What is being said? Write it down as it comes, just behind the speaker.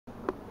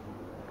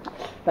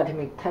Let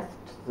me test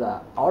the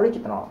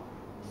original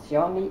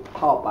Xiaomi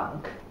power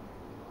bank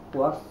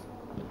was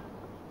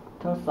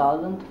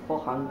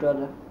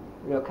 10,400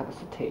 real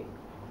capacity,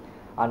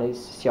 and it's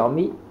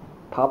Xiaomi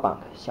power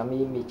bank,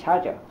 Xiaomi Mi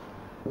charger.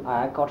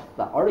 I got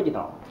the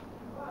original.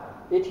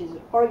 It is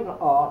original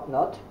or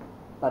not?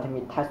 Let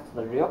me test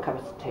the real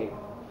capacity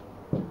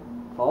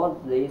for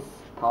this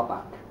power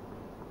bank.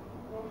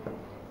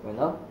 You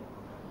know,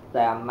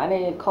 there are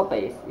many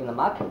copies in the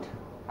market.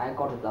 I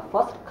got the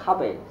first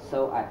copy,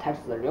 so I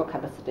test the real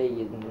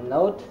capacity is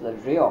not the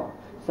real.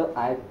 So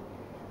I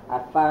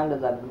find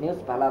the new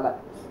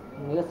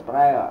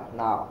supplier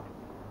now.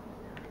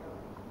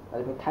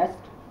 Let me test.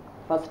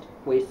 First,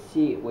 we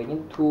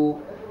need to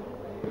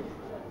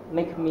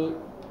make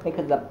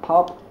the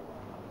power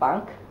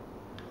bank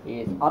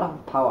is out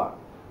of power.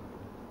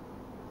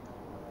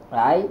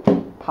 I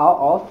power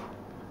off.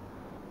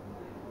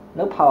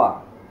 No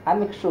power. I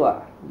make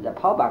sure the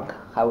power bank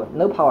have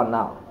no power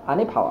now.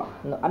 Any power,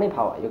 no any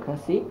power. You can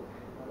see.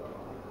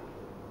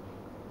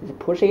 Just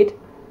push it.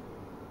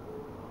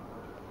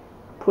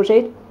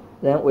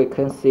 Then we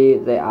can see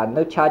there are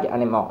no charge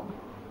anymore.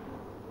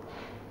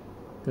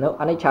 No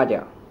any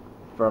charger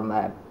from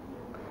my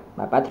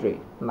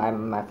battery,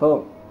 my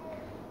phone.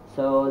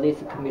 So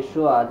this can be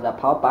sure the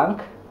power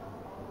bank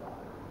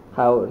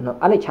have no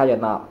any charger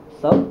now.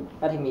 So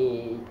let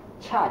me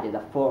charge the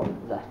phone,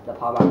 the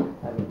power bank.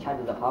 Let me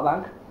charge the power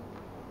bank.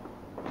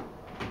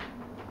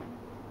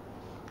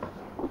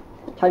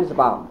 Charge the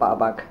power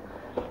bank.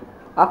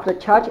 After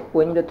charge,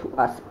 we need to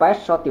a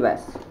special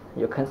device.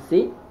 You can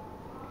see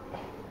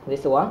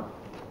this one.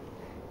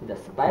 The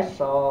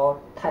special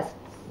tests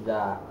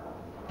the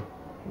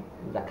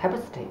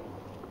capacity.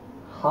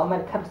 How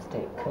many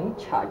capacity can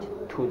charge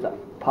to the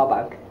power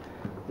bank?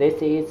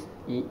 This is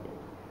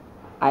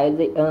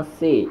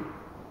IZNC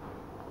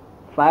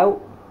 5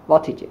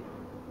 voltage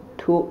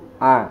 2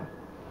 amp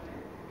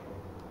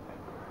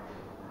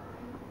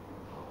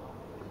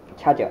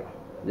charger.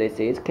 This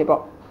is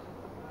cable.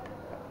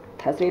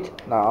 Test it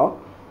now.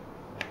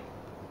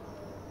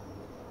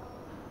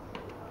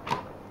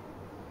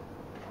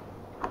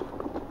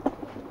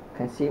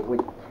 Can see we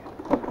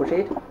push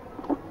it,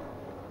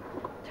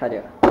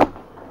 charger,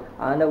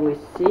 and we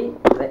see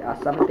there are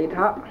some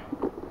data.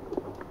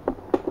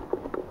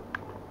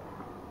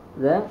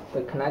 Then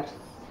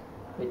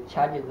we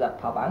charge the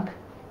power bank.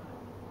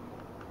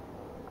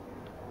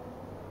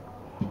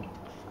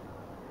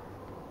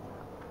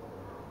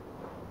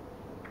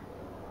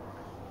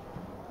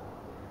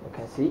 You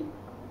can see.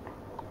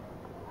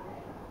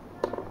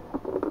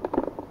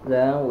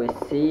 Then we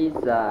see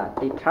the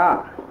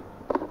data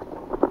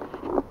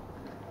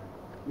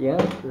in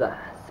the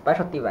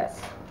special device.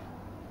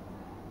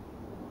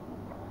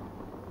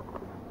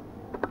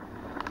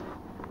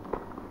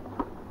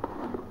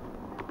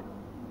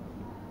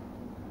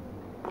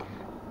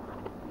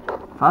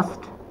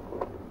 First,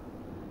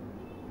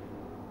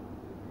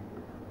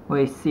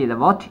 we see the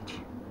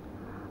voltage,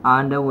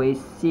 and we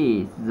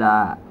see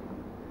the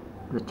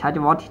charge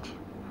voltage.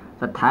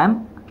 The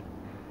time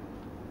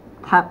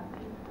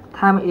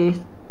is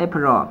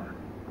April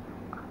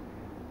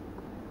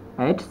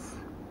 8th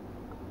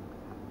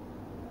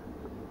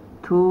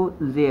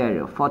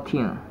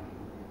 2014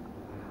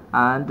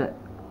 and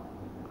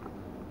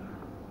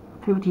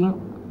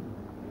 15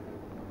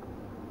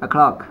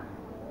 o'clock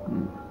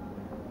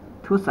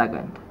 2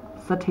 seconds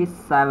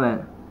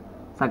 37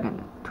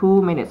 seconds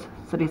 2 minutes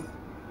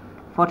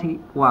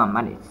 41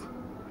 minutes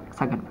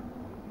second.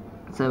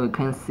 So we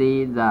can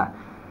see the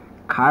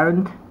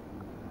current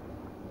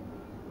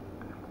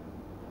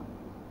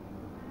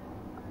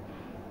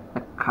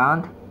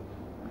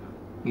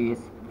is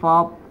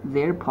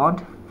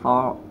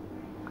 0.4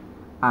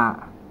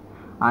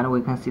 and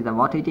we can see the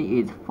voltage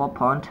is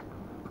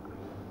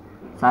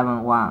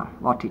 4.71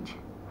 voltage,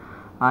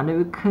 and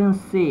we can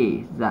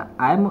see the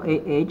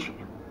mAh,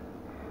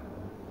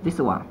 this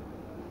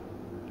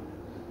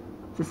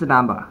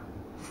number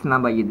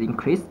is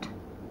increased,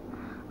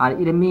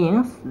 and it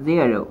means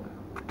 0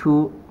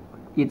 to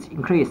is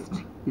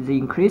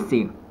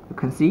increasing. You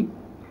can see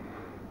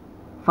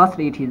first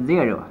it is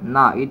 0,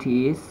 now it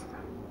is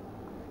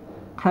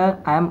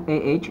 10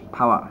 mAh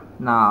power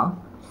now.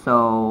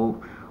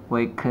 So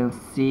we can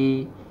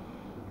see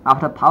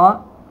after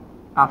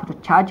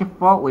charge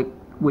 4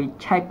 we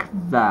check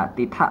the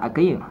data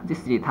again.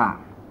 This data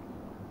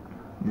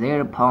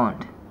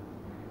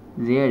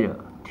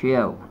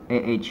 0.012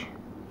 ah.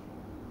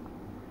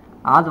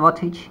 Other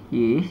voltage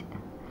is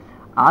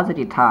other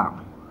data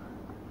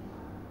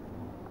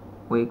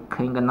we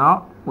can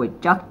ignore. We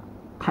just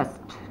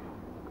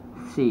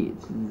see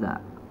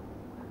the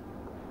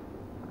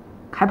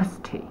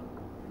capacity.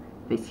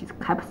 This is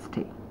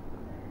capacity.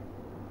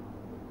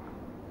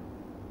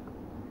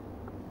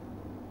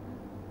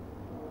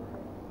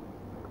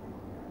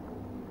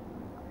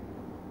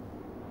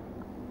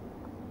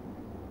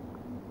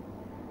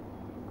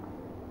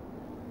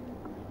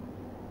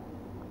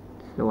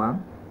 The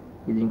one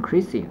is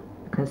increasing.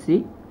 You can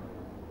see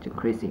it's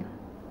increasing.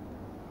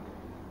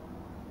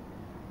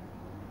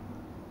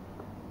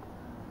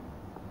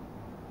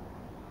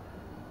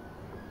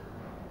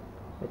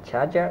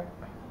 charger,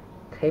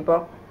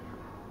 cable,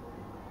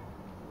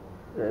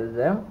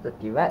 then the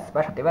device,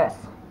 special device,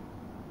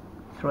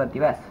 through a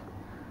device.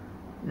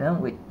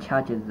 Then we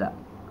charge the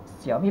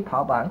Xiaomi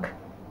power bank.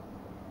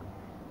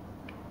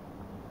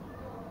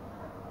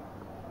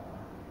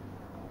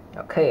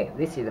 Okay,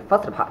 this is the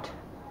first part.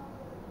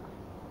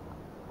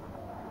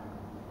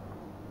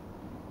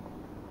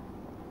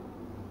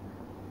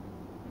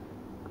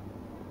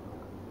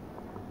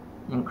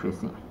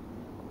 Increasing.